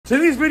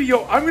Today's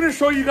video, I'm going to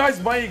show you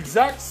guys my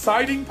exact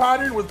siding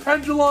pattern with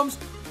pendulums,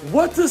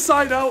 what to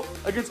side out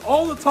against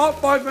all the top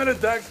 5 meta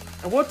decks,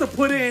 and what to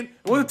put in, and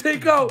what to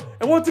take out,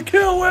 and what to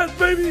kill with,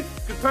 baby.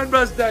 Because Pen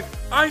best deck,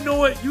 I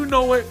know it, you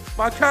know it,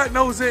 my cat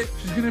knows it.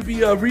 She's going to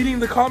be reading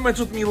the comments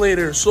with me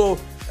later. So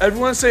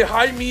everyone say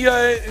hi,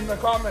 Mia, in the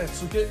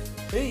comments, okay?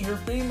 Hey, you're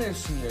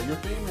famous, Mia, you're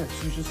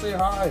famous. You should say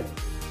hi.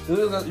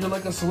 You're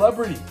like a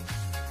celebrity.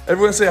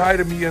 Everyone say hi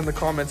to Mia in the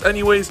comments.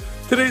 Anyways,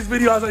 today's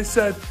video, as I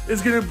said,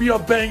 is going to be a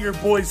banger,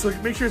 boys. So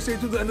make sure to stay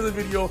to the end of the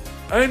video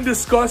and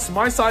discuss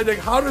my side deck,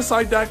 how to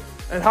side deck,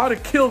 and how to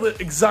kill the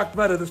exact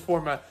meta of this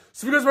format.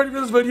 So if you guys are ready for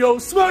this video,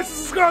 smash the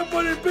subscribe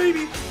button,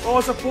 baby. We're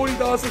almost at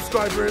 40,000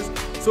 subscribers.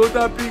 So with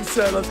that being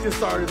said, let's get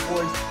started,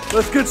 boys.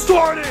 Let's get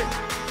started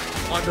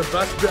on the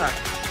best deck,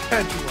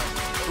 Pendulum.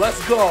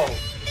 Let's go.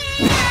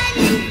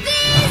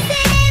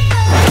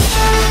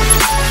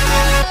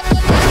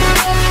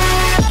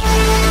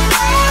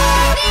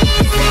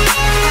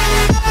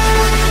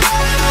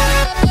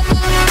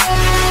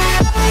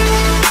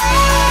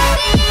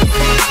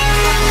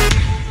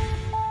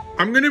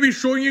 I'm going to be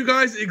showing you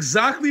guys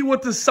exactly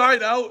what to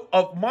side out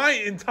of my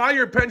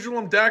entire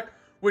Pendulum deck,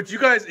 which you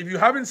guys, if you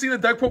haven't seen the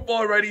deck profile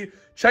already,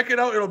 check it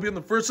out. It'll be in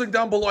the first link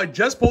down below. I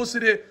just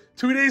posted it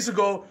 2 days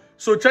ago,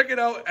 so check it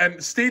out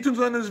and stay tuned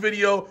to the end of this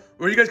video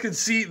where you guys can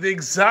see the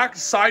exact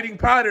siding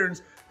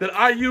patterns that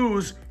I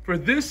use for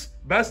this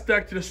best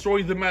deck to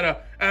destroy the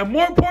meta. And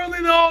more importantly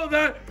than all of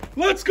that,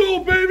 let's go,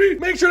 baby.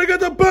 Make sure to get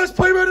the best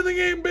playmat in the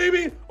game,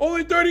 baby.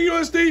 Only 30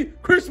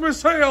 USD, Christmas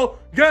sale.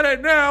 Get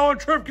it now on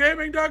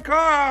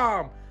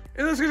trifgaming.com.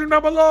 In the description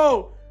down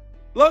below.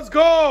 Let's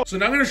go. So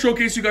now I'm going to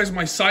showcase you guys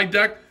my side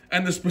deck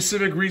and the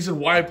specific reason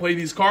why I play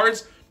these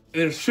cards.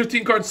 There's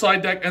 15 card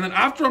side deck. And then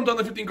after I'm done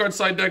the 15 card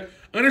side deck,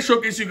 I'm going to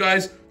showcase you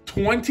guys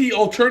 20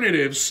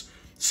 alternatives.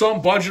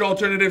 Some budget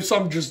alternatives,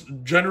 some just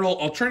general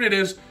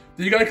alternatives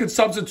that you guys could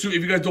substitute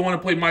if you guys don't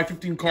want to play my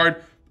 15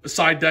 card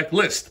side deck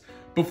list.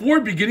 Before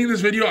beginning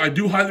this video, I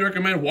do highly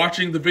recommend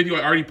watching the video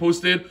I already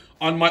posted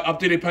on my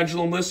updated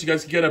pendulum list. You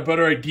guys can get a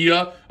better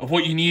idea of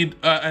what you need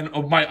and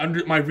of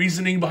my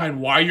reasoning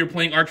behind why you're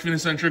playing Archfiend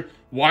Centric,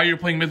 why you're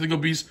playing Mythical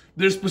Beast.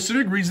 There's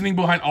specific reasoning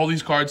behind all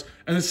these cards,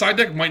 and the side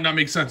deck might not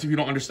make sense if you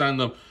don't understand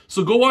them.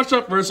 So go watch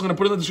that first. I'm going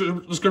to put it in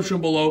the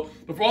description below.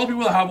 But for all the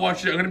people that have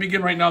watched it, I'm going to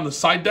begin right now on the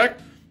side deck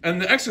and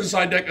the extra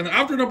side deck. And then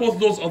after both of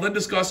those, I'll then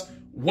discuss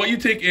what you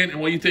take in and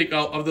what you take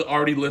out of the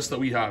already list that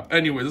we have.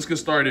 Anyway, let's get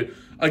started.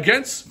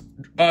 Against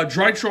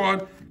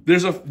Drytron,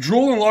 there's a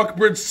Droll and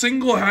Lockbird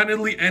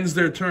single-handedly ends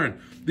their turn.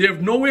 They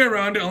have no way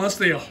around it unless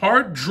they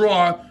hard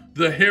draw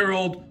the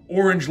Herald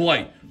Orange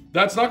Light.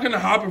 That's not going to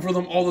happen for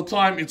them all the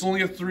time. It's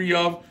only a 3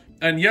 of.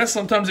 And yes,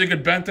 sometimes they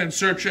could Bent and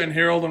Search and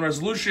Herald and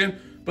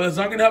Resolution, but it's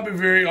not going to happen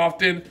very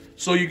often.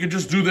 So you can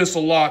just do this a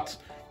lot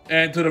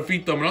and to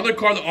defeat them. Another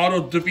card that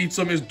auto defeats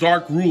them is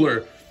Dark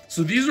Ruler.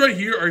 So these right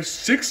here are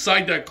 6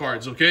 side deck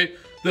cards, okay?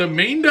 The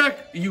main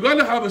deck, you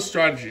gotta have a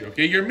strategy,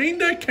 okay? Your main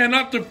deck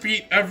cannot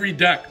defeat every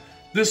deck.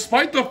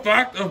 Despite the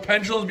fact of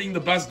Pendulums being the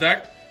best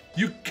deck,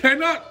 you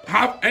cannot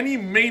have any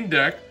main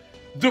deck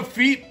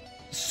defeat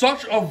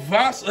such a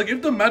vast... Like,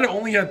 if the meta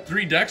only had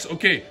 3 decks,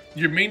 okay,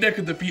 your main deck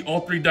could defeat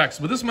all 3 decks.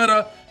 But this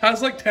meta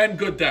has, like, 10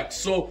 good decks.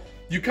 So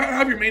you can't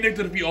have your main deck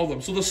to defeat all of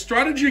them. So the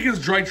strategy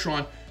against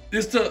Drytron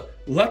is to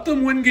let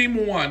them win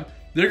game 1.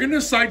 They're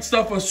gonna side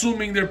stuff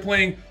assuming they're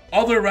playing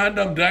other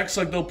random decks,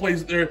 like they'll play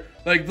their,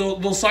 like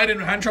they'll side in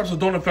hand traps that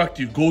don't affect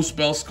you. Ghost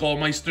Spell,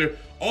 Skullmeister,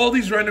 all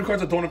these random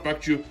cards that don't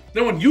affect you.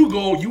 Then when you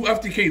go, you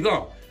FTK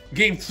them.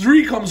 Game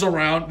 3 comes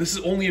around. This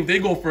is only if they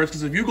go first,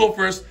 because if you go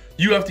first,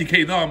 you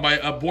FTK them by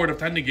a board of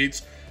 10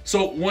 negates.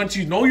 So once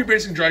you know you're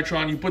basing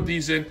Drytron, you put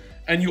these in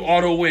and you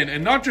auto win.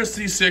 And not just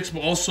these 6,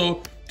 but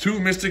also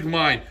 2 Mystic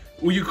Mine.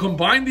 When you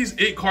combine these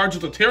 8 cards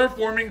with the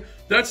Terraforming,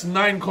 that's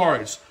 9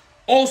 cards.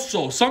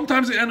 Also,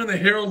 sometimes they end on the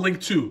Herald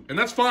Link 2, and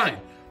that's fine.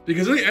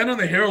 Because if they end on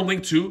the Herald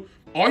Link 2,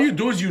 all you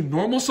do is you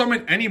normal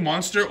summon any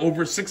monster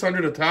over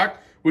 600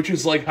 attack, which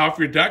is like half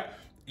your deck.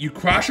 You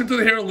crash into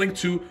the Herald Link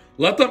 2,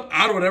 let them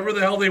add whatever the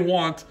hell they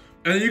want,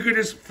 and then you can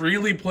just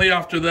freely play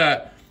after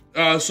that.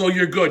 So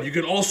you're good. You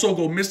could also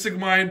go Mystic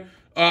Mine.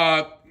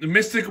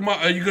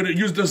 You could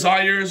use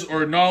Desires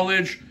or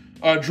Knowledge,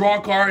 draw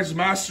cards,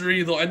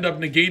 Mastery. They'll end up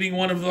negating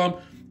one of them.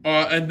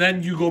 And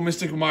then you go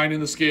Mystic Mine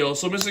in the scale.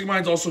 So Mystic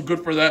Mine's also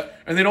good for that.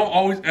 And they don't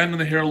always end on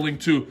the Herald Link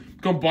 2.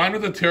 Combined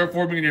with the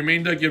Terraforming in your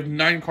main deck, you have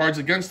 9 cards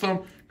against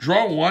them.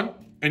 Draw 1,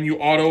 and you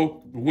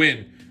auto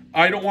win.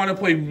 I don't want to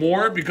play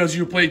more because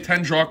you play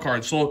 10 draw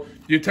cards. So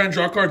your 10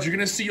 draw cards, you're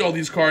going to see all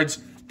these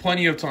cards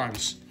plenty of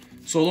times.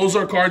 So those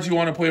are cards you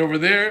want to play over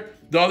there.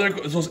 The other,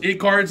 those 8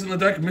 cards in the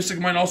deck, Mystic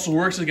Mine also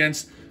works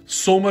against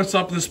so much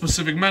stuff in the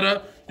specific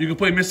meta. You can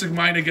play Mystic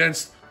Mine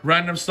against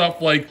random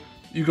stuff like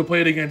you can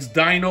play it against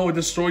Dino, it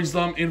destroys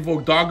them.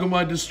 Invoke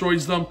Dogma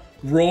destroys them.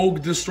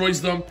 Rogue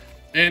destroys them.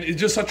 And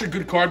it's just such a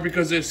good card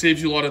because it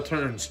saves you a lot of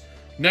turns.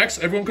 Next,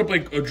 everyone can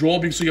play a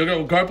Droll, so you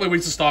gotta play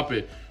ways to stop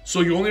it.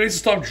 So your only ways to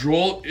stop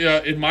Droll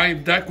in my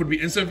deck would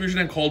be Instant Fusion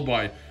and Called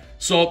By.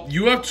 So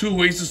you have 2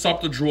 ways to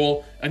stop the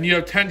Droll, and you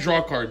have 10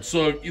 draw cards.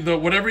 So either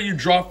whatever you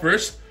draw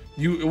first,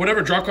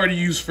 whatever draw card you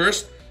use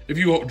first, if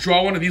you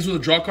draw one of these with a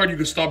draw card, you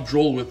can stop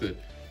Droll with it.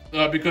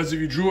 Because if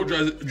you drew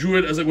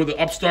it as like with an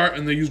upstart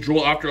and they use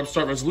Droll after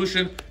upstart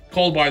resolution,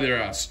 called by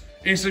their ass.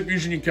 Instant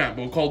fusion you can't,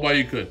 but called by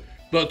you could.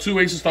 But 2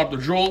 ways to stop the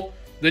Droll.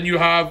 Then you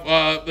have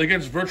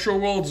against Virtual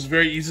Worlds, it's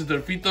very easy to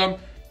defeat them.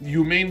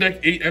 You main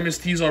deck 8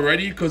 MSTs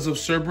already because of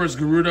Cerberus,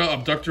 Garuda,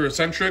 Abductor,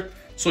 Eccentric.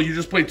 So you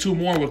just play 2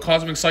 more with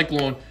Cosmic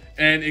Cyclone,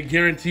 and it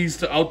guarantees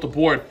to out the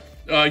board.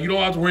 You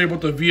don't have to worry about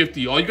the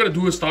VFD. All you gotta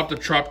do is stop the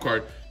trap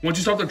card. Once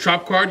you stop the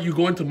trap card, you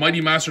go into Mighty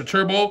Master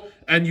Turbo,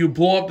 and you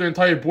blow up the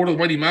entire board with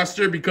Mighty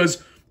Master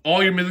because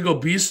all your mythical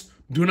beasts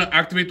do not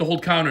activate the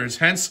hold counters.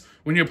 Hence,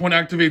 when your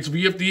opponent activates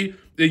VFD,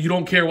 you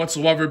don't care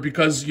whatsoever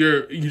because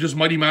you just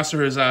Mighty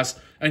Master his ass,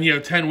 and you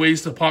have 10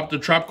 ways to pop the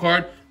trap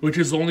card, which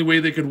is the only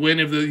way they could win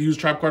if they use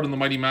trap card on the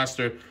Mighty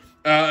Master.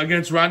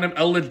 Against random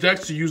Eldritch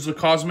decks, you use the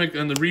Cosmic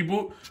and the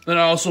Reboot. Then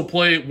I also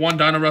play 1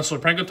 Dino Wrestler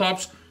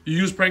Prankatops. You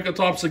use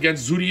Prankatops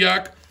against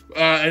Zodiac,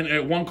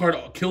 and 1 card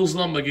kills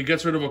them, like it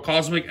gets rid of a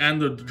Cosmic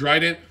and the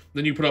Trident.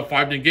 Then you put up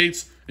 5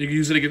 negates, and you can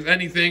use it against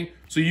anything.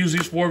 So you use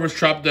these 4 of his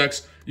trap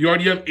decks. You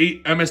already have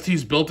 8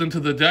 MSTs built into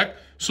the deck,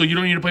 so you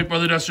don't need to play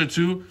Feather Duster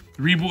 2.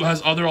 Reboot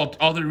has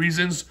other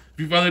reasons. If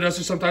you Feather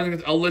Duster sometimes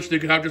against Eldritch, they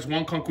could have just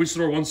 1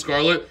 Conquistador, 1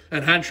 Scarlet,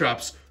 and hand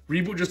traps.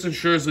 Reboot just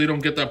ensures they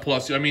don't get that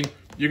plus. I mean,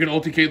 you're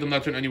going to OTK them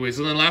that turn anyways.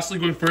 And then lastly,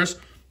 going first,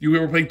 you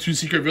were playing 2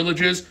 Secret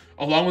Villages.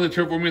 Along with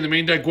the Terraforming in the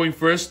main deck, going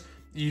first,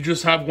 you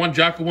just have 1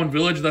 Jackal, 1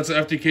 Village. That's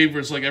an FTK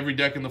versus like every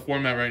deck in the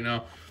format right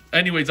now.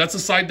 Anyways, that's a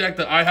side deck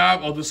that I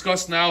have. I'll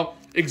discuss now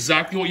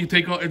exactly what you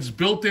take out. It's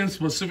built in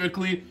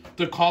specifically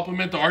to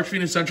complement the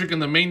Archfiend Eccentric in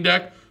the main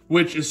deck,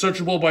 which is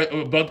searchable by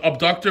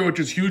Abductor, which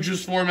is huge in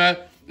this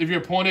format. If your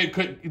opponent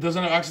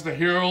doesn't have access to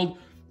Herald,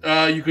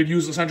 you could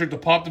use Eccentric to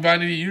pop the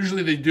Vanity.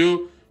 Usually they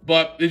do,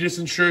 but it just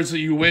ensures that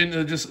you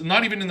win. Just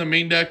not even in the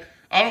main deck.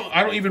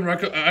 I don't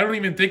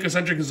even think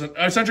Eccentric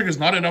is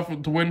not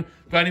enough to win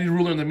Vanity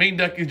Ruler in the main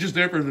deck. It's just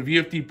there for the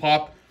VFD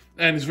pop,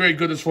 and it's very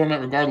good this format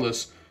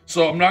regardless.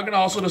 So I'm not going to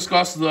also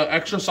discuss the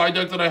extra side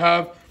deck that I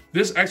have.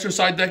 This extra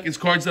side deck is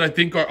cards that I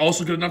think are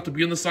also good enough to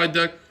be in the side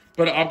deck,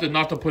 but I opted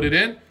not to put it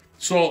in.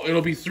 So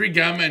it'll be 3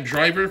 Gamma and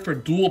Driver for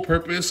dual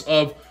purpose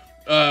of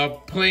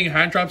playing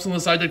hand traps on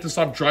the side deck to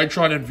stop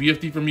Drytron and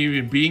VFD from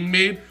even being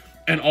made,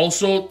 and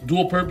also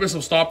dual purpose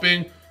of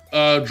stopping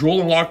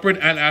Droll and Lockbird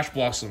and Ash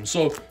Blossom.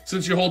 So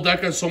since your whole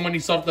deck has so many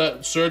stuff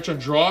that search and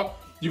draw,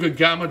 you could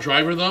Gamma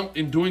Driver them.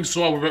 In doing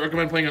so, I would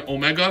recommend playing an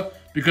Omega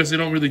because they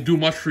don't really do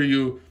much for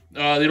you.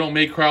 They don't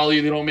make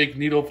Crowley, they don't make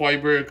Needle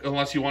Fiber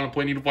unless you want to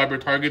play Needle Fiber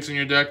targets in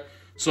your deck.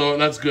 So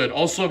that's good.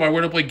 Also, if I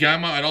were to play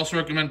Gamma, I'd also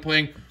recommend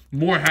playing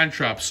more hand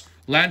traps.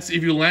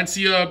 If you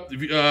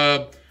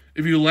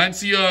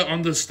Lancia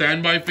on the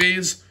standby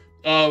phase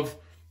of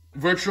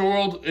Virtual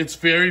World, it's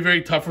very,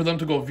 very tough for them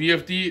to go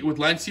VFD with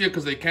Lancia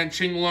because they can't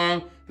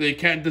Qinglong, they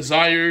can't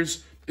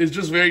Desires. It's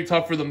just very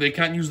tough for them. They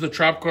can't use the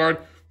trap card.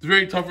 It's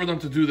very tough for them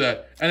to do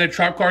that. And the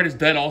trap card is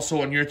dead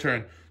also on your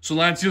turn. So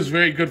Lancia is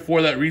very good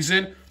for that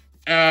reason.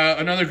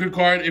 Another good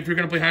card, if you're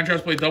going to play hand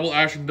traps, play double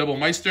Ash and double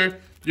Meister.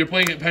 You're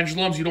playing at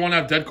Pendulums, you don't want to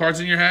have dead cards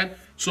in your hand.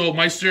 So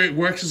Meister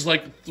works as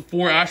like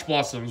 4 Ash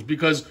Blossoms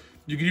because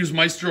you can use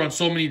Meister on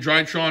so many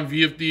Drytron,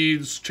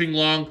 VFDs,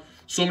 Qinglong,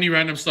 so many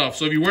random stuff.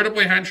 So if you were to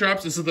play hand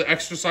traps, this is the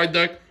extra side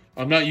deck.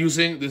 I'm not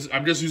using this.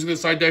 I'm just using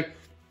this side deck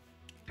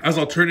as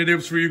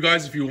alternatives for you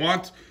guys if you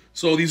want.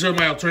 So these are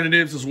my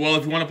alternatives as well.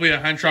 If you want to play a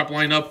hand trap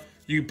lineup,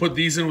 you can put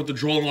these in with the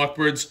Droll and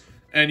Lockbirds,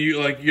 and you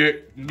like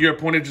your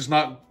opponent just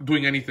not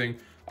doing anything.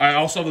 I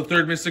also have the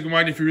 3rd Mystic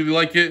Mind if you really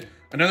like it.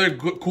 Another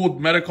good, cool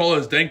meta call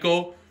is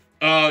Denko.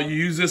 You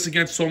use this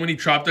against so many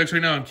trap decks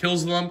right now and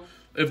kills them.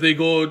 If they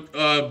go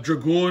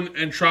Dragoon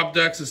and trap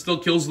decks, it still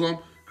kills them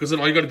because then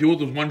all you got to deal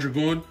with is 1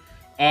 Dragoon.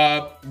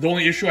 The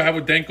only issue I have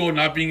with Denko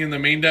not being in the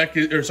main deck,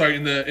 in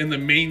the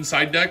main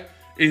side deck,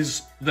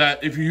 is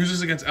that if you use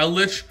this against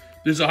Eldritch,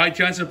 there's a high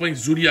chance of playing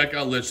Zodiac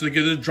Eldritch, so they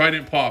get a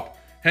Trident pop.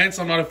 Hence,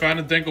 I'm not a fan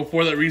of Denko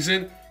for that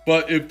reason.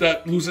 But if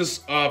that loses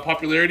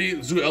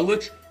popularity, Zoo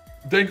Eldritch,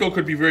 Denko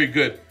could be very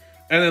good.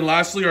 And then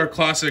lastly, our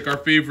classic, our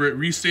favorite,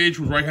 Restage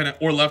with right hand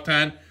or left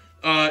hand.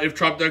 If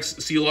trap decks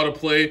see a lot of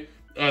play,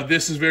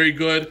 this is very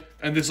good,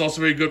 and this is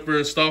also very good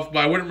for stuff. But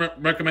I wouldn't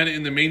recommend it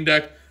in the main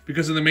deck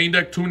because in the main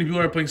deck, too many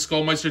people are playing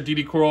Skullmeister,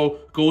 DD Crow,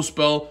 Ghost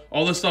Spell.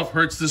 All this stuff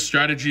hurts this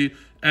strategy,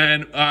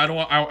 and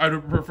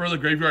I'd prefer the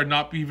graveyard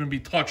not even be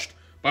touched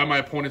by my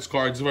opponent's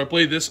cards. If I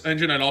play this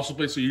engine, I'd also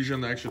play Soyuja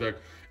in the extra deck.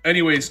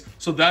 Anyways,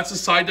 so that's the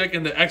side deck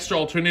and the extra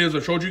alternatives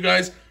I showed you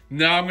guys.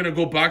 Now I'm going to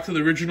go back to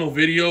the original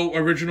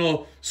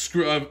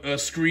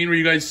screen where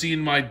you guys seen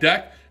my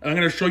deck. And I'm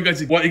going to show you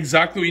guys what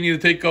exactly we need to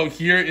take out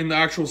here in the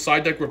actual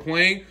side deck we're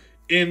playing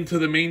into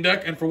the main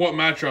deck and for what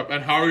matchup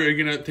and how are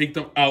you going to take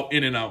them out,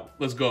 in and out.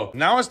 Let's go.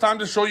 Now it's time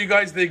to show you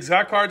guys the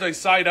exact cards I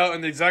side out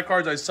and the exact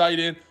cards I side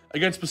in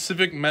against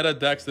specific meta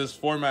decks this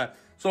format.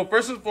 So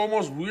first and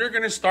foremost, we're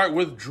going to start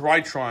with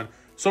Drytron.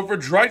 So for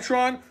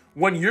Drytron,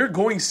 when you're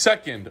going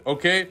second,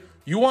 okay,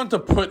 you want to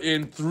put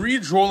in 3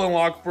 Droll and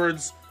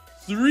Lockbirds,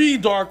 3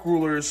 Dark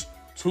Rulers,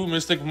 2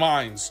 Mystic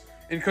Minds.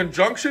 In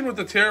conjunction with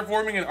the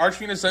Terraforming and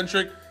Archfiend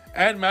Eccentric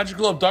and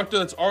Magical Abductor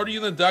that's already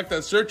in the deck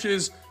that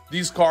searches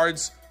these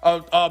cards.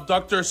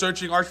 Abductor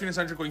searching Archfiend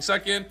Eccentric going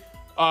second,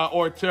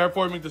 or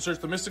Terraforming to search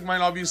the Mystic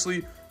Mine,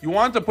 obviously. You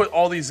want to put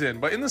all these in,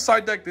 but in the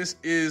side deck, this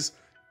is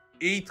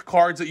 8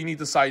 cards that you need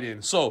to side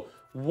in. So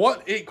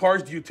what 8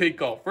 cards do you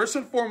take out? First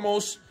and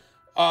foremost,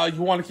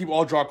 you want to keep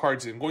all draw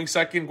cards in. Going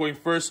second, going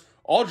first,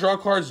 all draw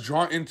cards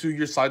draw into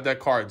your side deck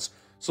cards.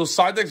 So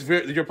side decks,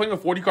 you're playing a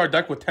 40 card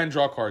deck with 10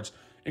 draw cards.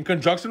 In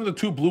conjunction with the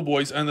 2 blue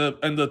boys and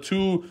the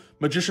 2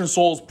 Magician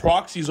Souls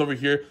proxies over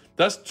here,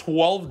 that's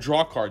 12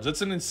 draw cards.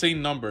 That's an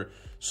insane number.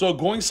 So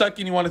going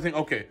second, you want to think,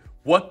 okay,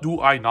 what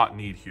do I not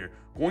need here?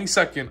 Going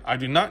second, I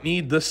do not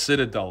need the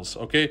Citadels,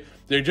 okay?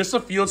 They're just a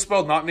field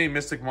spell not named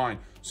Mystic Mine.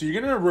 So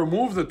you're going to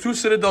remove the 2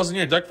 Citadels in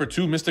your deck for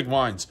 2 Mystic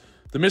Mines.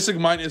 The Mystic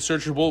Mine is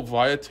searchable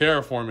via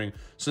Terraforming.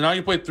 So now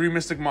you play 3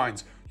 Mystic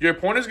Mines. Your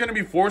opponent is going to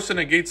be forced to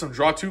negate some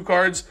draw 2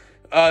 cards.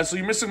 So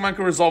your Mystic Mine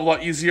can resolve a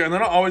lot easier. And they're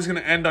not always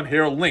going to end on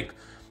Herald Link.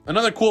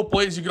 Another cool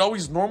play is you could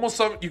always normal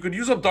summon. You could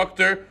use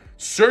Abductor,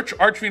 search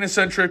Archfiend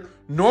Eccentric,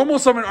 normal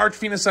summon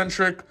Archfiend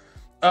Eccentric,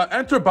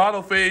 enter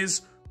Battle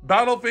Phase,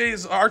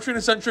 Archfiend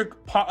Eccentric,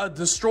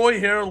 destroy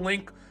Herald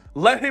Link,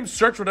 let him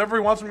search whatever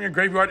he wants from your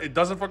graveyard. It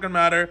doesn't fucking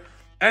matter.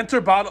 Enter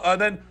battle,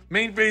 then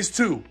main phase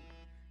 2.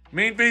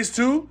 Main phase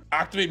 2,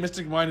 activate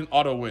Mystic Mine and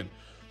auto win.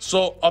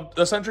 So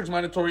Eccentric's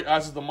mandatory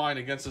as the mine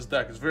against this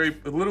deck. It's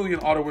literally an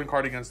auto win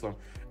card against them.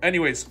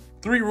 Anyways,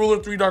 3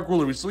 Ruler, 3 Dark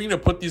Ruler. We still need to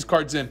put these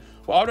cards in.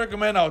 Well, I would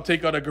recommend I would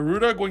take out a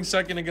Garuda going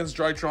second against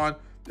Drytron.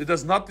 It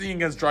does nothing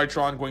against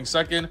Drytron going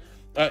second.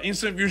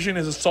 Instant Fusion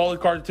is a solid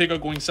card to take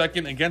out going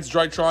second against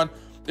Drytron.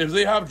 If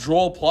they have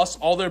Droll plus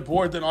all their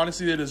board, then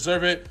honestly they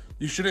deserve it.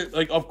 You shouldn't,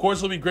 like, of course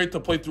it'll be great to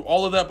play through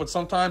all of that, but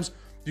sometimes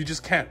you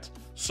just can't.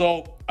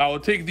 So I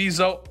would take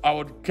these out.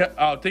 I'll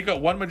take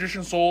out 1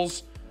 Magician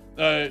Souls,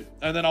 and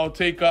then I'll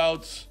take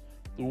out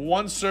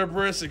 1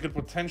 Cerberus. It could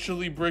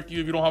potentially brick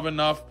you if you don't have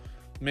enough.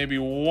 Maybe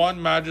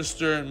 1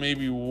 Magister and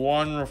maybe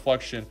 1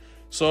 Reflection.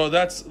 So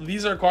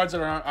these are cards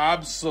that are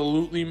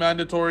absolutely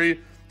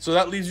mandatory. So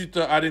that leaves you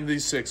to add in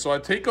these 6. So I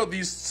take out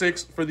these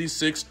 6 for these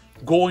 6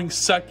 going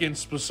second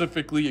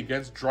specifically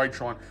against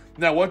Drytron.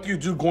 Now what do you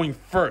do going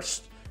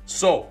first?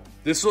 So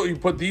this will, you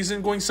put these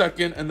in going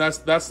second, and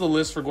that's the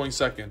list for going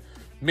second.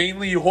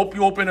 Mainly you hope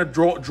you open a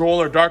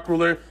Droll or Dark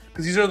Ruler,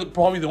 because these are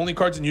probably the only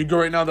cards in Yu-Gi-Oh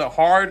right now that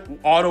hard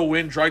auto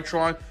win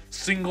Drytron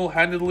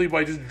single-handedly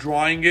by just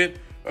drawing it.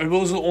 And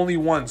those are the only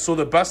ones. So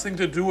the best thing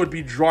to do would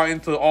be draw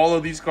into all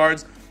of these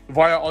cards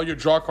via all your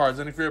draw cards.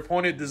 And if your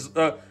opponent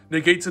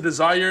negates the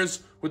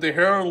Desires with the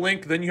Herald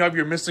Link, then you have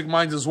your Mystic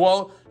Mines as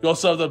well. You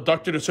also have the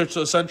Abductor to search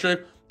the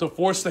Eccentric to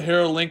force the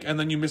Herald Link, and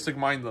then you Mystic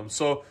Mine them.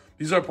 So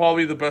these are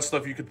probably the best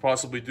stuff you could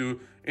possibly do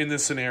in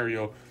this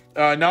scenario.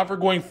 Now for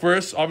going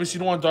first, obviously you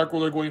don't want Dark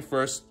Ruler going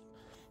first.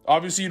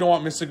 Obviously you don't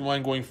want Mystic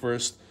Mine going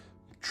first.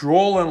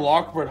 Droll and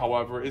Lockbird,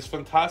 however, is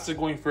fantastic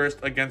going first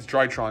against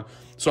Drytron.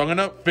 So I'm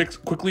going to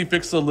quickly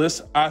fix the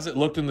list as it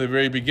looked in the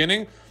very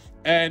beginning.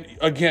 And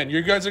again,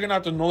 you guys are going to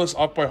have to know this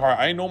off by heart.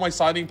 I know my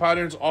siding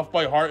patterns off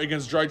by heart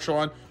against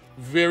Drytron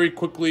very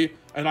quickly.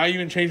 And I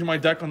even change my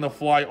deck on the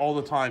fly all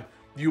the time.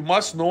 You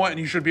must know it, and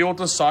you should be able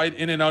to side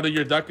in and out of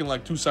your deck in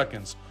like 2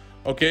 seconds.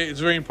 Okay, it's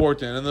very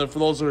important. And then for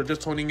those that are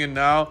just tuning in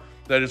now,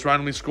 that just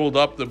randomly scrolled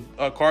up, the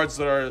cards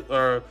that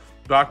are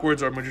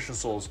backwards are Magician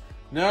Souls.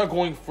 Now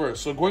going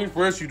first. So going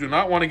first, you do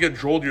not want to get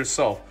Drolled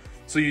yourself.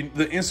 So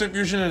the Instant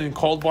Fusion and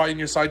Called By in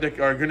your side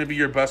deck are going to be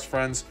your best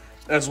friends,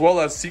 as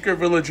well as Secret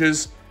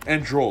Villages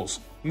and Drolls.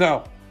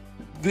 Now,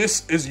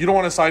 you don't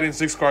want to side in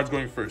 6 cards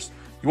going first.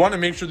 You want to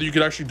make sure that you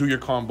can actually do your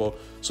combo.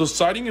 So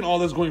siding in all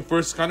this going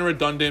first is kind of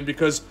redundant,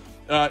 because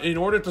in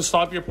order to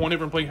stop your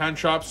opponent from playing hand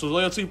traps, so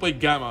let's say you play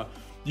Gamma.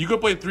 You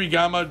could play 3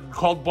 Gamma,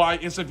 Called By,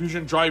 Instant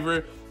Fusion,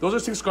 Driver. Those are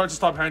 6 cards to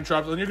stop hand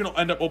traps, and you're going to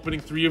end up opening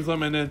 3 of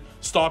them and then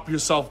stop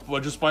yourself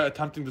just by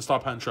attempting to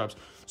stop hand traps.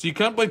 So you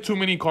can't play too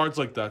many cards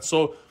like that.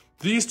 So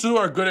these 2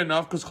 are good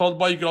enough, because Called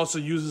By you can also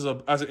use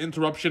as an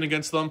interruption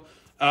against them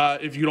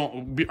if you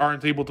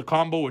aren't able to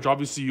combo, which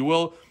obviously you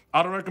will.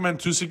 I don't recommend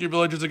 2 Secret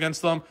Villages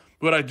against them.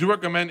 What I do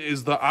recommend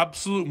is the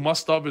absolute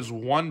must-have is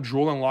 1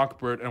 Droll and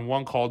Lockbird and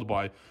 1 Called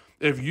By.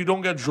 If you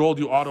don't get Drolled,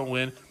 you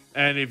auto-win.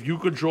 And if you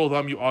could Droll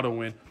them, you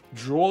auto-win.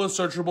 Droll is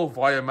searchable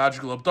via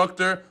Magical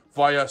Abductor,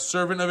 via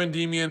Servant of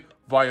Endymion,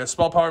 via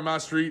Spell Power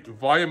Mastery,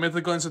 via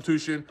Mythical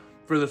Institution,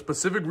 for the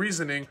specific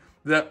reasoning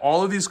that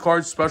all of these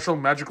cards special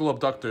Magical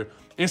Abductor.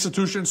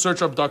 Institution,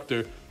 search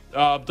Abductor.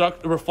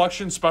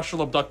 Reflection,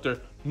 special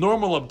Abductor.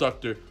 Normal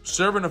Abductor.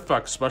 Servant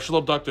Effect, special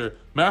Abductor.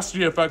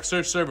 Mastery Effect,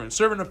 search Servant.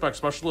 Servant Effect,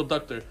 special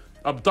Abductor.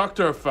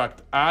 Abductor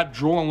Effect, add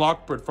Droll and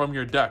Lockbird from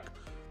your deck.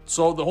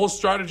 So the whole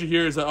strategy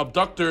here is that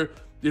Abductor,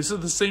 this is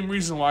the same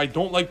reason why I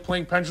don't like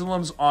playing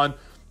Pendulums on...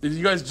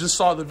 You guys just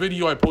saw the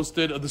video I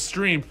posted of the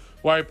stream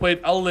where I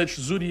played Eldritch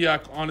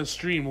Zodiac on a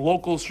stream,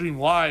 local stream,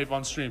 live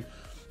on stream.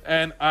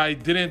 And I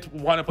didn't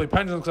want to play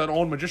Pendulums because I don't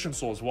own Magician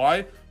Souls.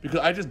 Why?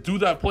 Because I just do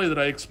that play that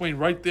I explained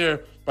right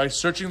there by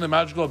searching the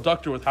Magical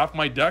Abductor with half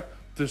my deck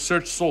to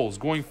search Souls.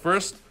 Going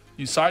first,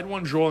 you side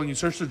 1 Droll and you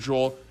search the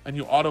Droll and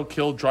you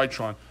auto-kill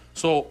Drytron.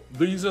 So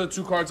these are the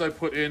 2 cards I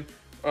put in.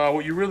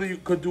 what you really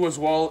could do as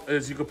well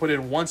is you could put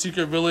in 1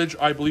 Secret Village.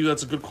 I believe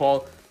that's a good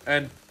call.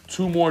 And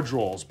 2 more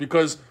Drolls.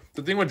 Because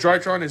the thing with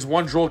Drytron is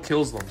 1 Droll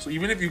kills them. So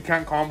even if you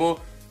can't combo,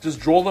 just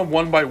Droll them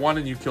 1 by 1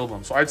 and you kill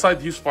them. So I'd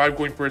side use 5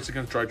 going first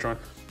against Drytron.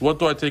 What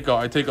do I take out?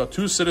 I take out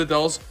 2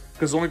 Citadels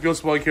because the only field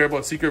spell I care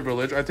about Secret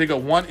Village. I take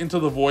out 1 Into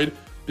the Void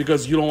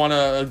because you don't want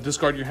to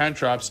discard your hand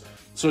traps.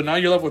 So now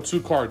you're left with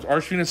 2 cards.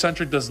 Archfiend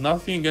Eccentric does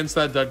nothing against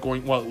that deck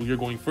going, well, you're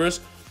going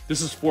first.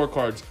 This is 4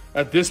 cards.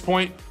 At this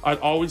point, I'd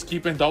always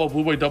keep in double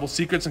Blue Boy, double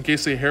Secrets in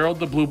case they herald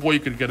the Blue Boy, you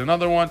could get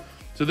another one.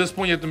 So at this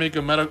point, you have to make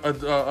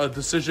a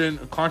decision,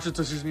 a conscious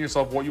decision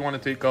yourself, what you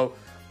want to take out.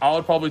 I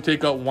would probably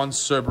take out 1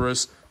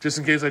 Cerberus, just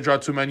in case I draw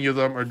too many of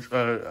them, or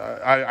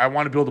I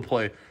want to be able to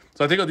play.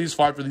 So I take out these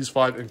 5 for these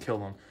 5 and kill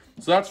them.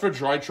 So that's for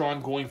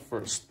Drytron going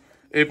first.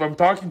 If I'm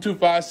talking too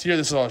fast here,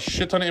 this is a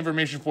shit ton of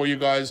information for you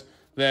guys,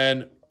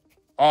 then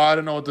I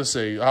don't know what to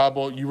say. How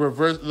about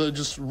you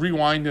just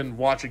rewind and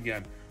watch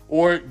again.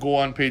 Or go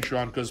on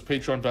Patreon, because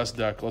Patreon best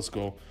deck. Let's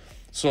go.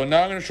 So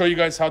now I'm going to show you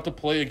guys how to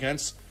play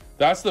against.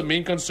 That's the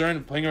main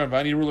concern, playing around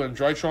Vanity Ruler and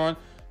Drytron.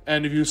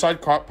 And if you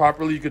decide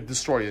properly, you could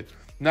destroy it.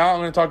 Now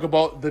I'm going to talk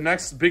about the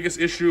next biggest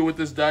issue with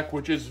this deck,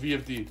 which is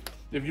VFD.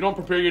 If you don't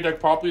prepare your deck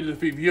properly to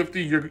defeat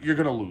VFD, you're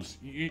going to lose.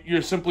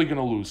 You're simply going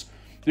to lose.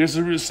 There's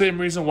the same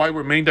reason why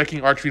we're main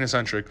decking Archfiend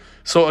Eccentric.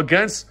 So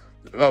against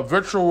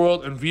Virtual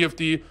World and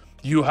VFD,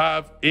 you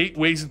have 8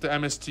 ways into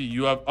MST.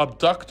 You have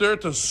Abductor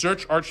to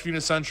search Archfiend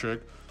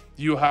Eccentric.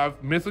 You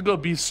have Mythical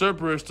Beast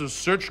Cerberus to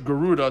search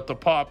Garuda to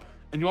pop.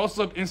 And you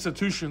also have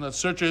Institution that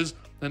searches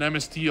an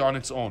MST on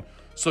its own.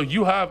 So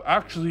you have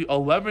actually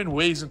 11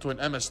 ways into an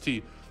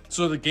MST.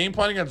 So the game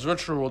plan against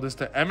Virtual World is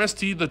to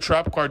MST the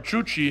trap card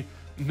Chuchi.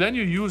 And then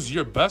you use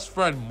your best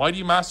friend,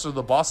 Mighty Master,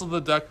 the boss of the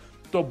deck,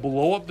 to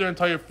blow up their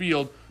entire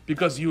field.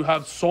 Because you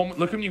have so much,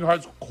 look how many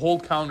cards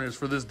hold counters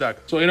for this deck.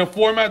 So in a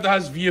format that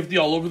has VFD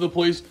all over the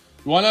place,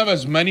 you want to have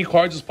as many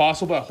cards as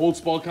possible that hold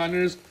spell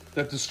counters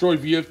that destroy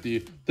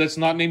VFD that's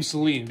not named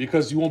Selene,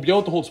 because you won't be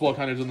able to hold spell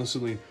counters on the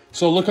Selene.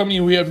 So look how many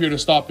we have here to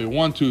stop it.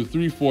 1, 2,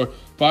 3, 4,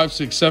 5,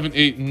 6, 7,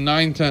 8,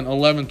 9, 10,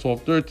 11,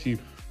 12, 13,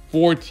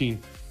 14,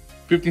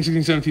 15,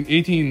 16, 17,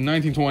 18,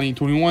 19, 20,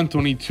 21,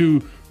 22,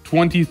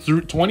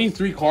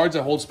 23 cards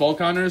that hold spell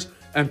counters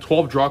and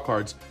 12 draw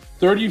cards.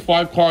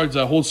 35 cards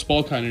that hold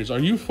spell counters. Are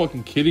you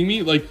fucking kidding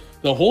me? Like,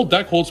 the whole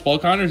deck holds spell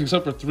counters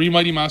except for 3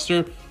 Mighty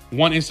Master,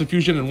 1 Instant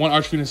Fusion, and 1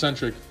 Archfiend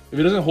Eccentric. If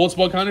it doesn't hold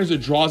spell counters,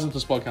 it draws into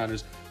spell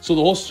counters. So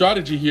the whole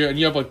strategy here, and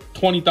you have like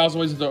 20,000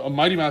 ways into a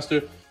Mighty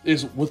Master,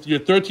 is with your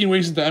 13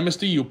 ways into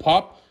MST, you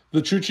pop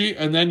the Chuchi,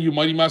 and then you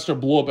Mighty Master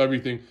blow up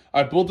everything.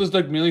 I built this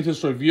deck mainly to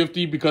destroy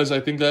VFD because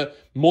I think that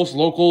most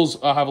locals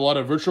have a lot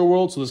of Virtual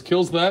World, so this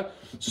kills that.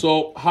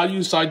 So how do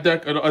you side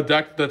deck a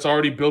deck that's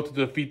already built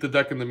to defeat the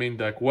deck in the main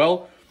deck?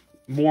 Well,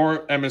 more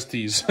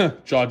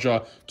MSTs. Jaw.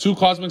 2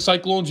 Cosmic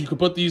Cyclones, you can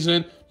put these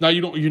in. Now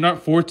you're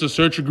not forced to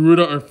search a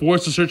Garuda or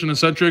forced to search an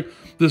Eccentric.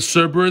 The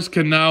Cerberus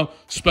can now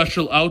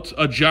special out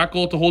a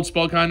Jackal to hold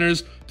spell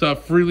counters to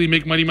freely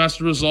make Mighty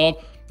Master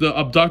resolve. The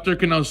Abductor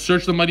can now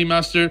search the Mighty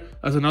Master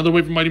as another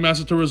way for Mighty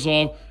Master to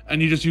resolve,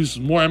 and you just use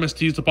more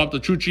MSTs to pop the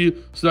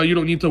Chuchi, so that you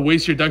don't need to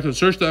waste your deck to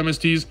search the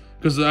MSTs,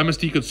 because the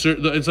MST could search,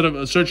 instead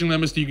of searching the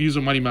MST, you can use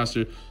a Mighty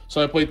Master.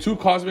 So I play 2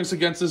 Cosmics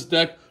against this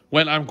deck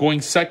when I'm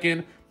going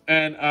second,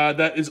 and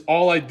that is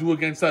all I do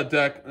against that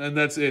deck, and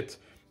that's it.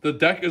 The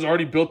deck is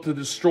already built to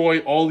destroy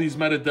all these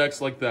meta decks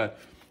like that.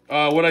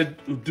 What I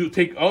do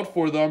take out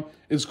for them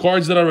is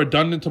cards that are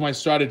redundant to my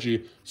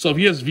strategy. So if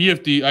he has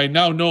VFD, I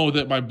now know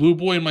that my Blue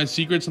Boy and my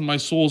Secrets and my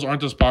Souls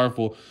aren't as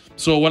powerful.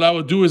 So what I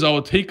would do is I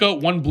would take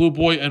out 1 Blue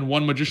Boy and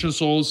 1 Magician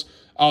Souls.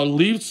 I'll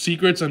leave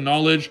Secrets and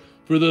Knowledge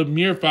for the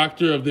mere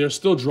factor of they're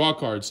still draw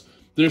cards.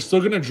 They're still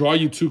going to draw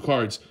you 2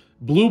 cards.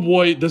 Blue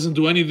Boy doesn't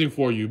do anything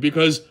for you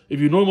because if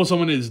you normal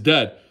someone is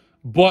dead.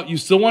 But you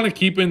still want to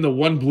keep in the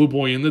 1 Blue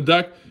Boy in the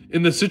deck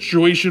in the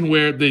situation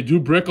where they do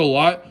brick a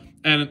lot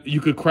and you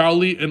could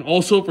Crowley. And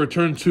also for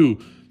turn 2,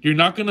 you're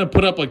not going to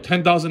put up like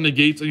 10,000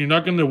 negates and you're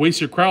not going to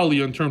waste your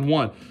Crowley on turn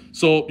 1.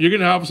 So you're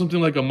going to have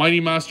something like a Mighty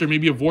Master,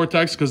 maybe a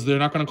Vortex, because they're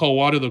not going to call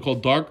Water, they'll call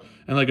Dark,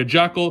 and like a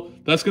Jackal.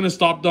 That's going to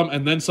stop them,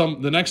 and then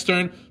some the next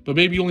turn, but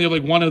maybe you only have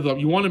like 1 of them.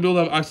 You want to be able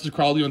to have access to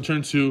Crowley on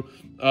turn 2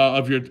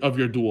 of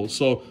your duel.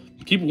 So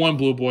keep 1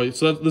 Blue Boy.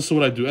 So this is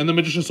what I do. And the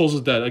Magician Souls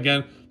is dead.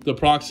 Again, the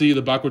proxy,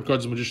 the backward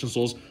cards of Magician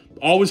Souls.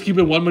 Always keep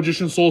in 1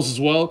 Magician Souls as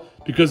well,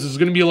 because there's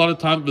going to be a lot of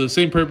time for the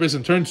same purpose.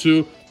 In turn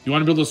 2, you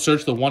want to be able to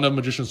search the 1 of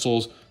Magician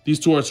Souls. These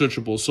 2 are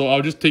searchable. So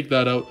I'll just take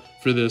that out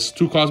for this.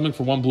 2 Cosmic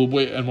for 1 Blue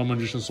Boy and 1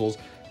 Magician Souls.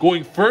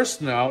 Going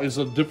first now is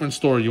a different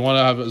story. You want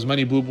to have as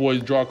many Blue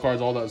Boys, draw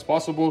cards, all that as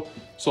possible.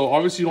 So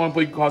obviously you want to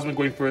play Cosmic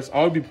going first.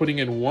 I would be putting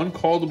in 1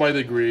 Called by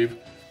the Grave.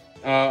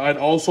 I'd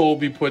also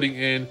be putting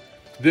in,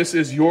 this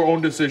is your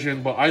own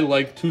decision, but I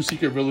like 2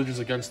 Secret Villages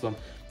against them.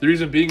 The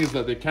reason being is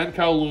that they can't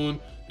Kowloon,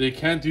 they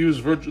can't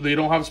use they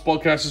don't have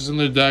spellcasters in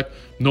their deck,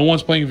 no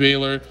one's playing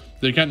Veiler,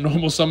 they can't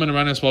normal summon a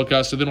random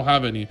spellcaster, they don't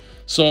have any.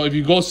 So if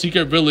you go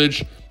Secret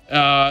Village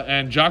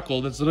and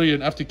Jackal, that's literally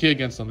an FTK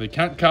against them. They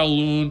can't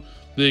Kowloon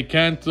They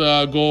can't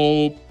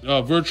go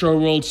Virtual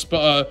World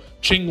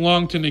Ching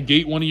Long to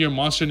negate one of your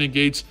monster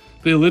negates.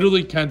 They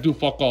literally can't do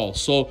fuck all.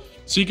 So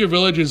Secret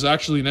Village is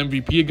actually an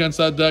MVP against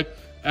that deck.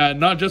 And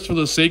not just for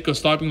the sake of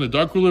stopping the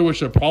Dark Ruler,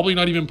 which they're probably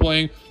not even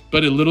playing,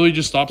 but it literally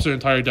just stops their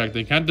entire deck.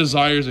 They can't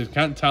Desires, they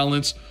can't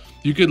Talents.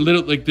 You could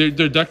literally, like,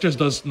 their deck just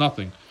does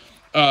nothing.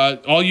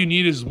 All you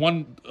need is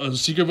one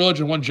Secret Village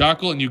and one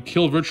Jackal, and you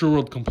kill Virtual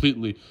World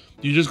completely.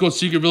 You just go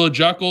Secret Village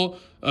Jackal.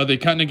 They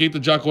can't negate the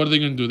Jackal. What are they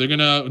going to do? They're going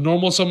to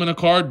normal summon a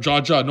card,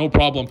 Jaja, no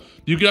problem.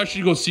 You could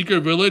actually go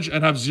Secret Village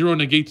and have 0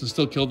 negates and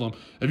still kill them.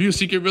 If you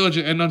Secret Village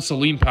and end on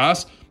Selene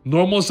pass,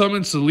 normal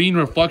summon, Selene,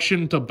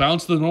 Reflection to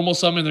bounce the normal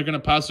summon, they're going to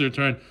pass their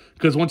turn.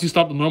 Because once you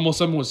stop the normal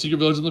summon with Secret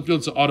Village in the field,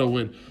 it's an auto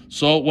win.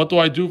 So what do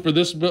I do for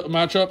this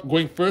matchup?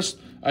 Going first,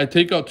 I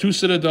take out 2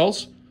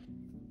 Citadels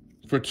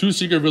for 2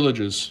 Secret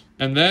Villages.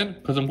 And then,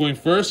 because I'm going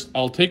first,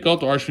 I'll take out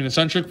the Archfiend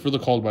Eccentric for the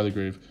Called by the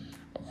Grave.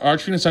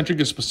 Archfiend Eccentric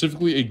is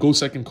specifically a go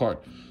second card.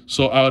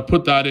 So I would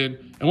put that in.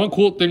 And one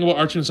cool thing about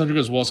Archfiend Eccentric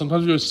as well,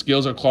 sometimes your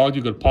scales are clogged,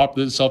 you could pop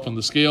itself on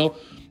the scale,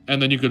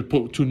 and then you could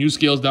put 2 new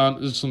scales down.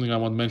 This is something I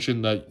want to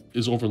mention that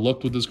is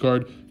overlooked with this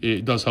card.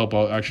 It does help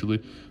out,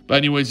 actually. But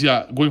anyways,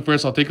 yeah, going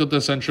first, I'll take out the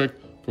Eccentric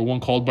for 1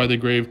 Called by the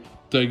Grave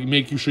to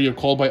make sure you have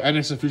Called by and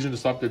Instant Fusion to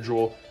stop their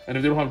Droll. And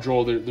if they don't have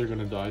Droll, they're going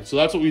to die. So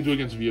that's what we do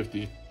against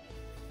VFD.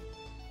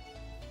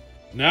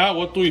 Now,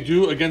 what do we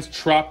do against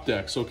trap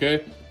decks,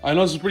 okay? I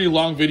know this is a pretty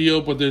long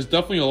video, but there's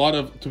definitely a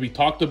lot to be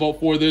talked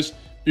about for this.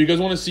 If you guys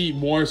want to see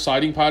more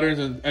siding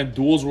patterns and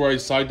duels where I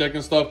side deck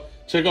and stuff,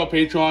 check out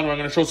Patreon, where I'm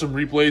going to show some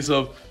replays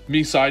of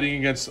me siding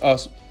against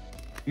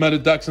meta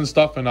decks and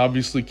stuff, and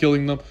obviously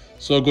killing them.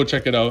 So go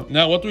check it out.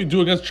 Now, what do we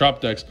do against trap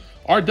decks?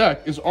 Our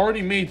deck is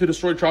already made to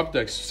destroy trap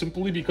decks,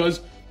 simply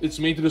because it's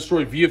made to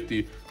destroy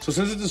VFD. So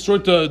since it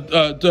destroyed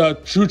the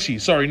Chuchi,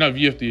 sorry, not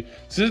VFD.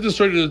 Since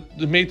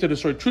it's made to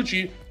destroy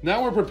Chuchi,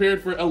 now we're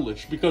prepared for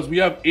Eldritch, because we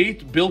have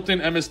 8 built-in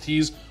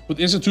MSTs, with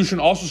Institution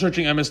also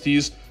searching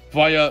MSTs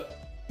via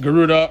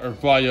Garuda or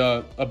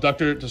via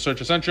Abductor to search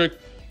Eccentric.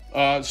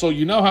 So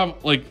you now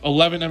have like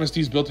 11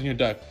 MSTs built in your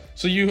deck.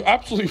 So you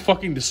absolutely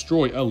fucking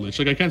destroy Eldritch.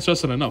 Like, I can't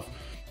stress it enough.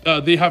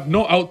 They have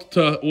no out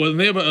to, when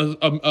they have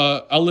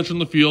a Eldritch in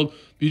the field,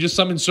 you just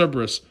summon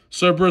Cerberus.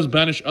 Cerberus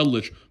banish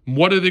Eldritch.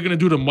 What are they going to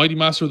do to Mighty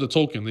Master the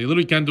token? They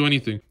literally can't do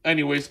anything.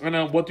 Anyways, and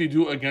now what do you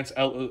do against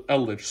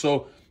Eldritch?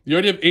 So you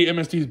already have 8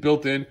 MSTs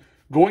built in.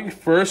 Going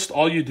first,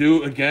 all you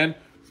do, again,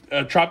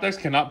 trap decks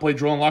cannot play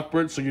Drill and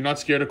Lockbird, so you're not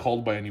scared of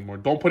Called By anymore.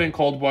 Don't put in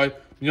Called By.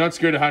 You're not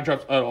scared of hand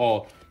traps at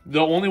all. The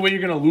only way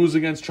you're going to lose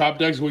against trap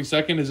decks going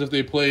second is if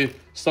they play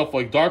stuff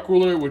like Dark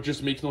Ruler, which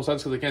just makes no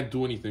sense because they can't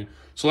do anything.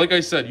 So like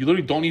I said, you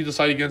literally don't need to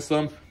side against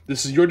them.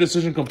 This is your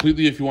decision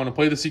completely if you want to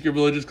play the Secret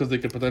Villages, because they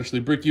could potentially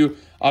brick you.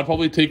 I'd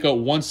probably take out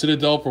 1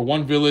 Citadel for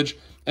 1 Village.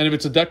 And if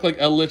it's a deck like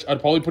Eldritch, I'd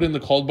probably put in the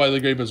Called by the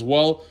Grave as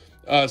well.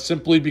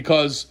 Simply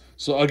because,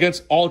 so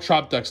against all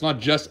trap decks, not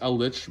just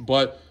Eldritch,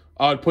 but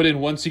I'd put in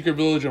 1 Secret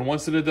Village and 1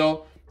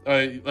 Citadel.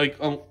 You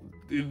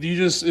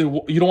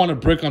don't want to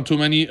brick on too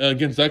many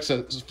against decks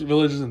that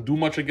Villages doesn't do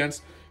much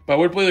against. But I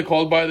would play the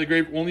Called by the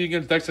Grave only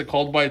against decks that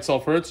Called by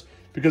itself hurts,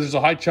 because there's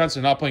a high chance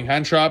they're not playing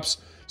hand traps.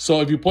 So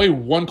if you play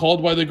 1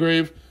 Called by the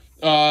Grave,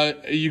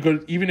 you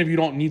could, even if you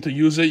don't need to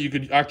use it, you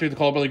could activate the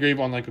Called by the Grave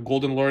on like a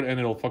Golden Lord and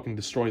it'll fucking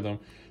destroy them.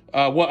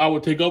 What I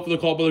would take out for the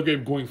Called by the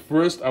Grave going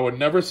first, I would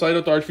never side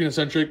out the Archfiend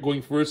Eccentric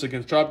going first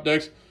against trap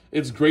decks.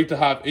 It's great to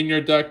have in your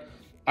deck.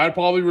 I'd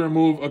probably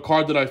remove a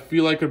card that I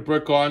feel I could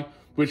brick on,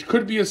 which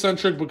could be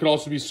Eccentric, but could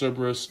also be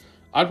Cerberus.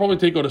 I'd probably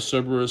take out a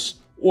Cerberus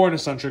or an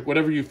Eccentric,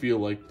 whatever you feel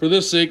like. For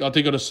this sake, I'll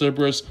take out a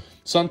Cerberus.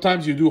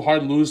 Sometimes you do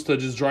hard lose to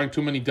just drawing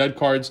too many dead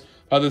cards.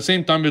 At the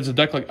same time, it's a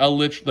deck like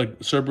Eldritch, like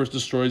Cerberus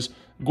destroys.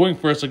 Going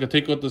first, I could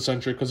take out the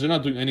Eccentric, because they're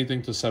not doing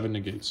anything to 7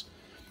 negates.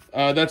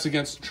 That's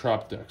against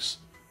trap decks.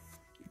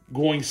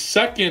 Going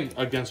second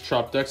against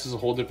trap decks is a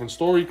whole different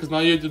story, because now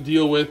you have to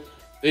deal with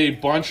a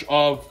bunch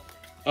of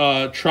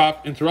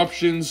trap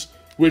interruptions,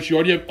 which you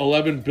already have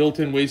 11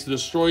 built-in ways to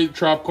destroy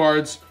trap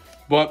cards.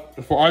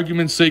 But for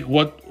argument's sake,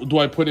 what do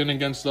I put in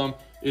against them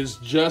is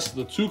just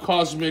the 2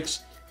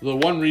 Cosmics, the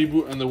 1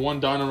 Reboot, and the 1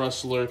 Dino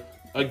Wrestler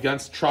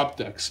against trap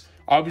decks.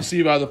 Obviously,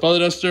 you have the Feather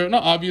Duster.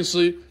 Not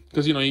obviously,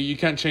 because, you know, you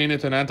can't chain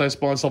it to an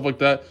anti-spell and stuff like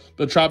that.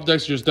 But trap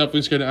decks, you're just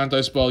definitely scared of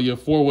anti-spell. You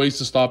have 4 ways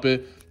to stop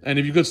it. And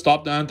if you could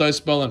stop the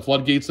anti-spell and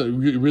floodgates that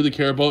you really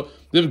care about,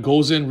 they have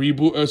Goes In,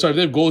 Reboot, or sorry,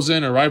 they have Goes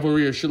In or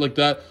Rivalry or shit like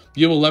that.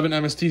 You have 11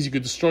 MSTs, you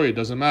could destroy it.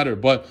 Doesn't matter.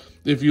 But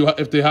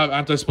if they have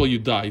anti-spell, you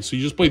die. So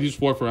you just play these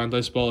 4 for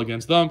anti-spell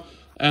against them,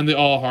 and they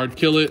all hard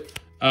kill it.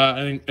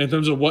 And in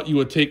terms of what you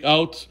would take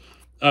out,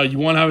 you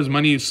want to have as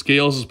many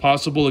scales as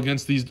possible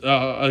against these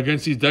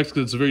decks,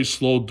 because it's a very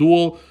slow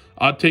duel.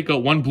 I'd take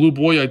out 1 Blue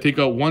Boy. I'd take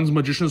out 1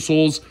 Magician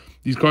Souls.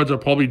 These cards are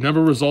probably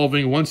never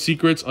resolving. 1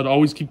 Secrets. I'd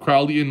always keep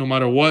Crowley in no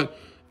matter what.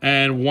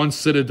 And 1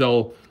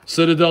 Citadel.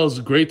 Citadel is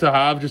great to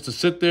have just to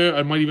sit there.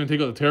 I might even take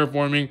out the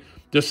Terraforming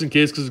just in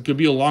case, because it could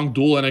be a long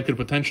duel and I could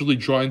potentially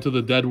draw into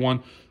the dead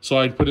one. So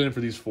I'd put it in for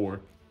these 4.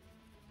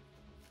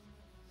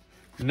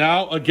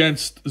 Now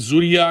against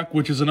Zodiac,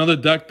 which is another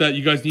deck that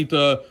you guys need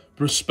to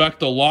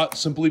respect a lot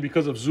simply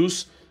because of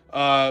Zeus.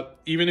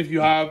 Even if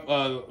you have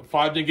a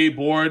 5 negate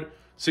board,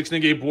 6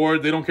 negate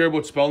board, they don't care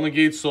about spell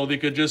negates, so they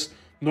could just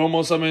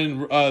normal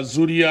summon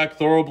Zodiac,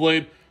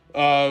 Thoroughblade,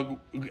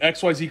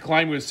 XYZ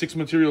Climb with 6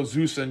 material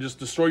Zeus and just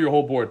destroy your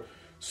whole board.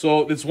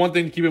 So it's one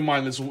thing to keep in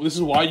mind. This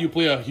is why you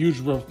play a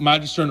huge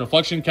Magister and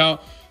Reflection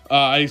count.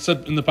 I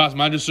said in the past,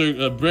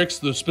 Magister bricks,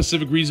 the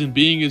specific reason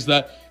being is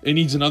that it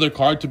needs another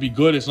card to be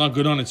good. It's not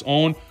good on its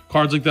own.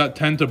 Cards like that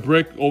tend to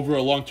brick over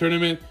a long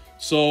tournament.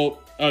 So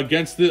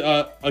against it,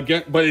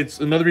 but it's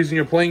another reason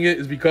you're playing it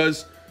is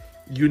because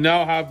you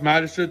now have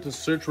Magister to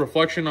search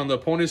Reflection on the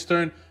opponent's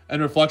turn,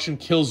 and Reflection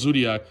kills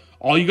Zodiac.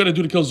 All you gotta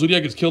do to kill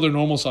Zodiac is kill their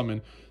normal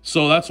summon.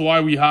 So that's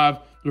why we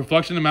have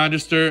Reflection and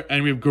Magister,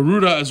 and we have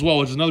Garuda as well,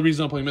 which is another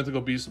reason I'm playing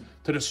Mythical Beast,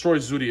 to destroy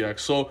Zodiac.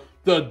 So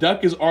the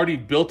deck is already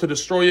built to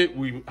destroy it.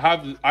 We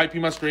have IP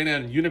Masquerena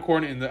and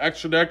Unicorn in the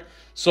extra deck.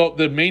 So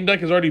the main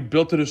deck is already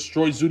built to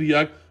destroy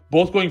Zodiac,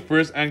 both going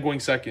first and going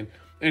second.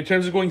 In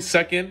terms of going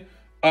second,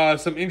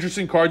 some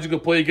interesting cards you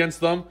could play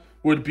against them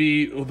would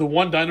be the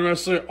one Dino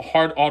Wrestler,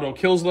 hard auto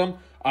kills them.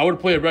 I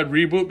would play a red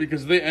Reboot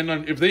because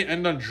if they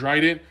end on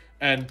Trident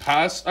and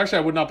pass. Actually,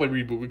 I would not play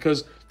Reboot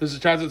because there's a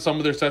chance that some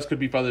of their sets could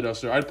be Feather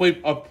Duster. I'd play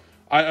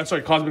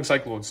Cosmic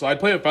Cyclone. So I'd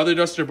play a Feather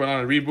Duster, but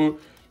not a Reboot.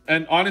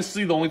 And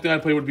honestly, the only thing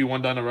I'd play would be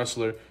one Dino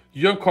Wrestler.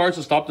 You have cards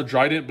to stop the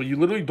Trident, but you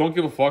literally don't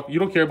give a fuck. You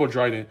don't care about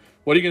Trident.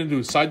 What are you going to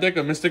do? Side deck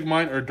a Mystic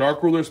Mine or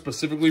Dark Ruler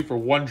specifically for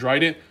one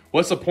Trident?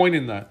 What's the point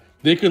in that?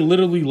 They could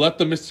literally let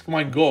the Mystic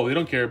Mine go. They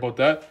don't care about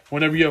that.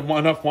 Whenever you have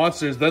enough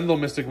monsters, then they'll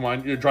Mystic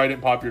Mine, your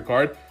Trident, pop your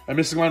card, and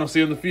Mystic Mine will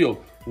stay on the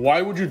field.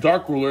 Why would you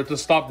Dark Ruler to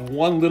stop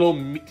one little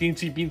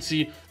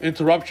teensy-peensy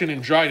interruption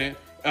in Trident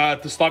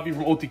to stop you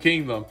from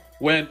OTKing them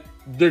when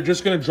they're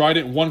just going to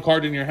Trident one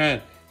card in your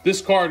hand?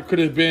 This card could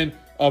have been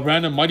a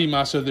random Mighty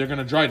Master they're going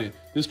to Trident.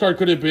 This card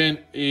could have been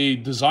a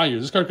Desire.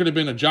 This card could have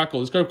been a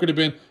Jackal. This card could have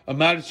been a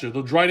Magister.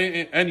 They'll Trident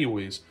it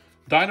anyways.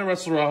 Dino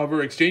Wrestler,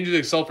 however, exchanges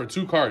itself for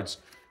 2 cards.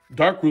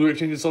 Dark Ruler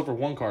exchanges itself for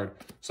 1 card.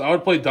 So I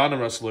would play Dino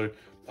Wrestler.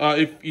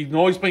 If you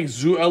know he's playing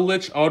Zoo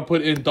Eldritch, I would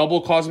put in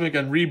double Cosmic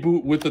and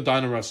Reboot with the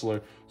Dino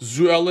Wrestler.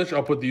 Zoo Eldritch,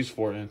 I'll put these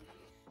 4 in.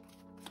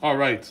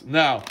 Alright,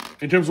 now,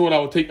 in terms of what I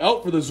would take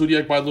out for the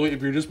Zodiac, by the way,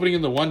 if you're just putting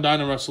in the 1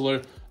 Dino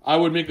Wrestler, I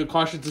would make a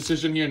conscious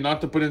decision here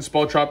not to put in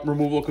Spell Trap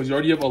removal because you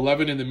already have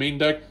 11 in the main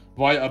deck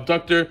via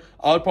Abductor.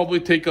 I would probably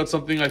take out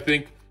something I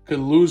think could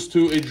lose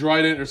to a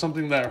Trident or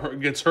something that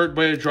gets hurt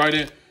by a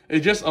Trident.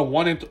 It's just a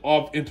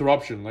one-off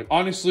interruption. Like,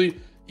 honestly,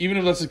 even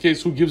if that's the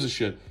case, who gives a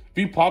shit? If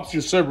he pops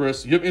your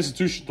Cerberus, you have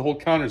Institution to hold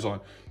counters on.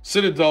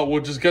 Citadel will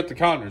just get the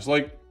counters.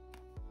 Like,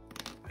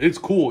 it's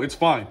cool. It's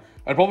fine.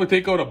 I'd probably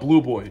take out a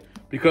Blue Boy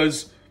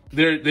because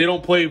they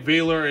don't play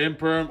Veiler or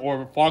Imperm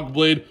or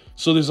Fogblade,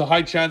 so there's a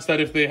high chance that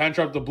if they hand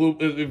trap the blue,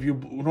 if you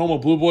normal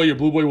Blue Boy, your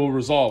Blue Boy will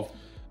resolve.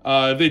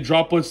 If they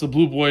droplets the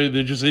Blue Boy,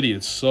 they're just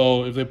idiots.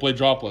 So if they play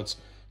droplets,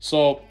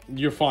 so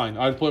you're fine.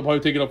 I'd probably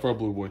take it up for a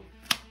Blue Boy.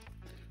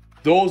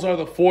 Those are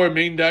the 4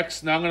 main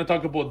decks. Now I'm going to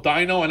talk about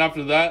Dino, and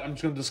after that, I'm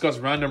just going to discuss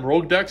random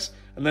rogue decks,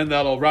 and then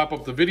that'll wrap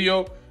up the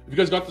video. If you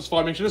guys got this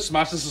far, make sure to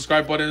smash the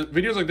subscribe button.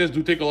 Videos like this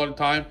do take a lot of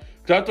time,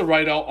 because I have to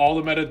write out all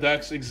the meta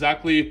decks,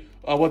 exactly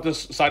what the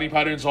siding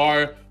patterns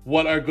are,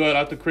 what are good. I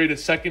have to create a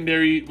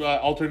secondary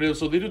alternative,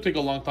 so they do take a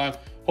long time.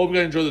 Hope you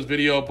guys enjoyed this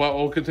video, but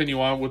we'll continue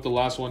on with the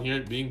last one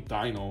here, being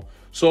Dino.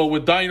 So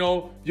with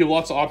Dino, you have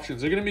lots of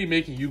options. They're going to be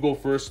making you go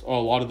first a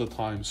lot of the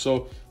time.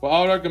 So what I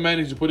would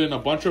recommend is you put in a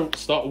bunch of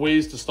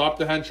ways to stop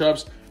the hand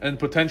traps and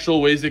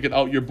potential ways they get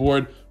out your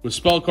board with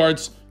spell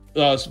cards.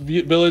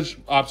 Village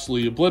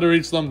absolutely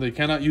obliterates them. They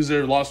cannot use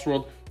their Lost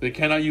World. They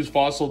cannot use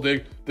Fossil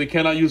Dig. They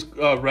cannot use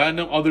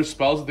random other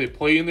spells that they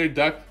play in their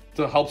deck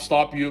to help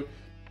stop you.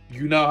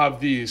 You now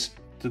have these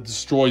to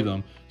destroy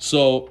them.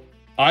 So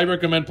I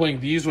recommend playing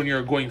these when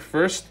you're going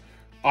first.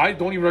 I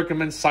don't even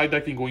recommend side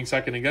decking going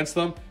second against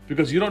them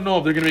because you don't know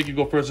if they're going to make you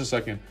go first or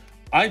second.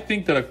 I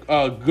think that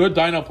a good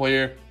Dino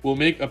player will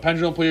make a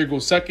Pendulum player go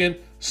second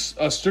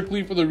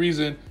strictly for the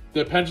reason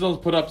that Pendulums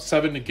put up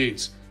 7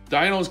 negates.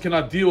 Dinos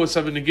cannot deal with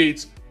 7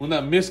 negates when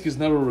that misc is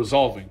never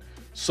resolving.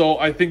 So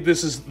I think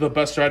this is the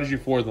best strategy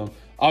for them.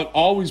 I'd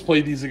always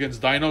play these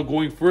against Dino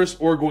going first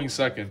or going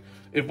second.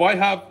 If I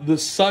have the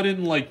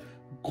sudden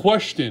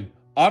question,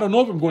 I don't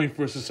know if I'm going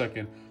first or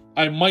second,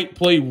 I might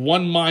play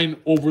 1 mine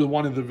over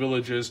one of the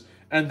villages,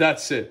 and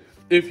that's it.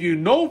 If you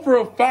know for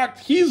a fact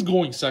he's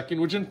going second,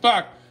 which in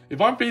fact,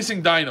 if I'm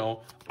facing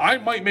Dino, I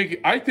might make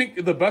it. I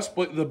think the best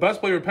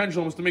player of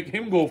Pendulum is to make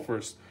him go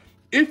first.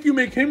 If you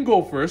make him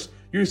go first,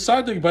 your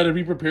side deck better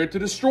be prepared to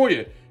destroy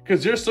it,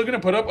 because they're still going to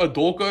put up a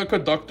Dolka, a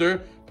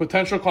Conductor,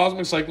 potential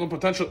Cosmic Cyclone,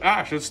 potential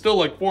Ash. It's still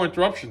like 4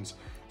 interruptions.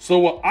 So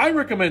what I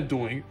recommend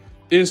doing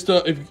is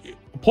to, if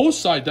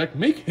post side deck,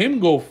 make him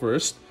go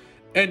first,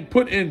 and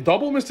put in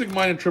double Mystic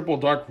Mine and triple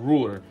Dark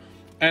Ruler.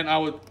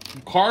 And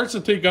cards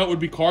to take out would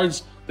be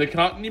cards that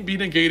cannot be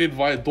negated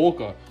via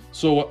Dolka.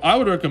 So what I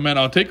would recommend,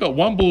 I'll take out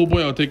 1 Blue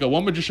Boy, I'll take out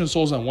 1 Magician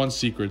Souls and 1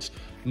 Secrets.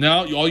 Now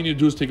all you need to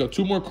do is take out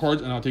 2 more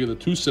cards and I'll take out the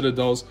 2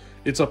 Citadels.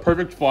 It's a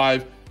perfect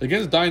 5.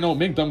 Against Dino,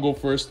 make them go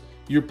first.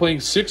 You're playing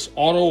 6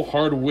 auto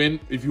hard win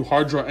if you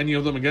hard draw any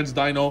of them against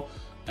Dino.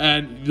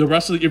 And the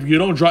rest of the, if you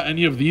don't draw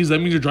any of these, that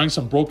means you're drawing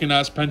some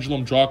broken-ass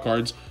Pendulum draw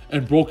cards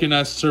and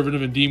broken-ass Servant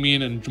of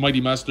Endymion and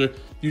Mighty Master.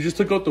 You just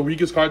took out the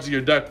weakest cards of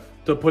your deck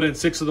to put in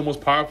 6 of the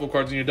most powerful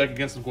cards in your deck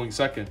against them going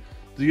second.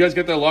 Do you guys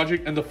get that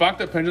logic? And the fact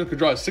that Pendulum could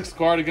draw a 6th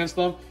card against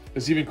them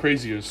is even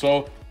crazier.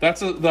 So that's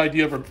the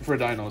idea for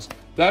Dinos.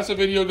 That's the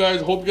video,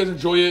 guys. Hope you guys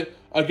enjoy it.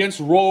 Against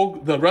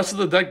Rogue, the rest of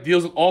the deck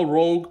deals with all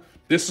Rogue.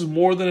 This is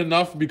more than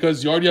enough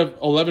because you already have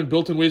 11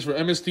 built-in ways for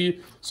MST.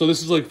 So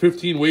this is like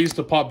 15 ways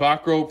to pop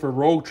back row for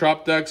Rogue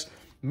trap decks.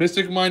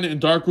 Mystic Mine and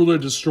Dark Ruler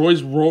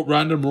destroys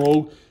random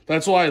Rogue.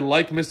 That's why I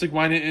like Mystic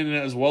Mine in it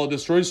as well. It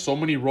destroys so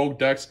many Rogue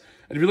decks.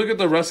 And if you look at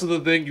the rest of the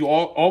thing, you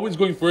always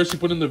going first. You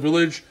put in the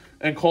Village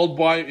and Called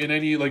By in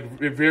any like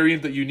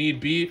variant that you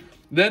need be.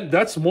 Then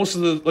that's most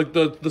of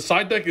the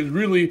side deck is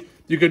really,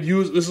 you could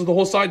use, this is the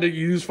whole side deck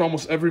you use for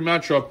almost every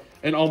matchup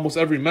and almost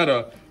every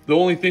meta. The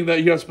only thing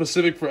that you have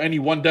specific for any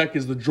one deck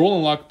is the Droll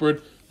and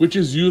Lockbird, which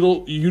is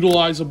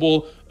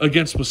utilizable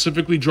against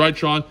specifically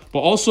Drytron, but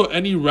also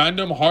any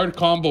random hard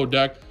combo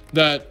deck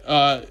that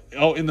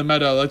out in the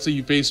meta. Let's say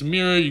you face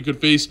Mirror, you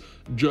could face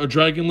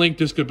Dragon Link.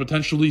 This could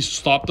potentially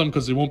stop them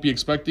because they won't be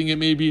expecting it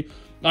maybe.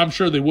 I'm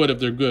sure they would if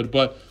they're good,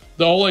 but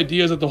the whole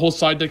idea is that the whole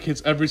side deck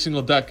hits every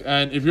single deck.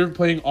 And if you're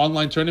playing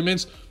online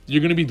tournaments, you're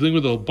going to be dealing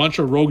with a bunch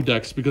of Rogue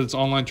decks because it's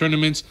online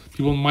tournaments.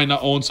 People might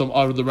not own some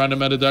out of the random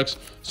meta decks.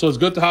 So it's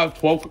good to have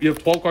 12. You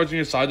have 12 cards in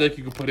your side deck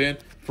you can put in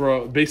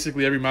for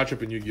basically every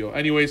matchup in Yu-Gi-Oh!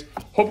 Anyways,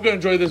 hope you guys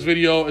enjoyed this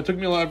video. It took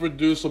me a lot of effort to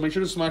do, so make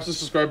sure to smash the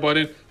subscribe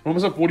button. We're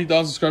almost at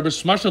 40,000 subscribers.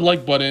 Smash the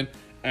like button,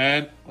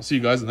 and I'll see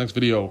you guys in the next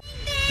video.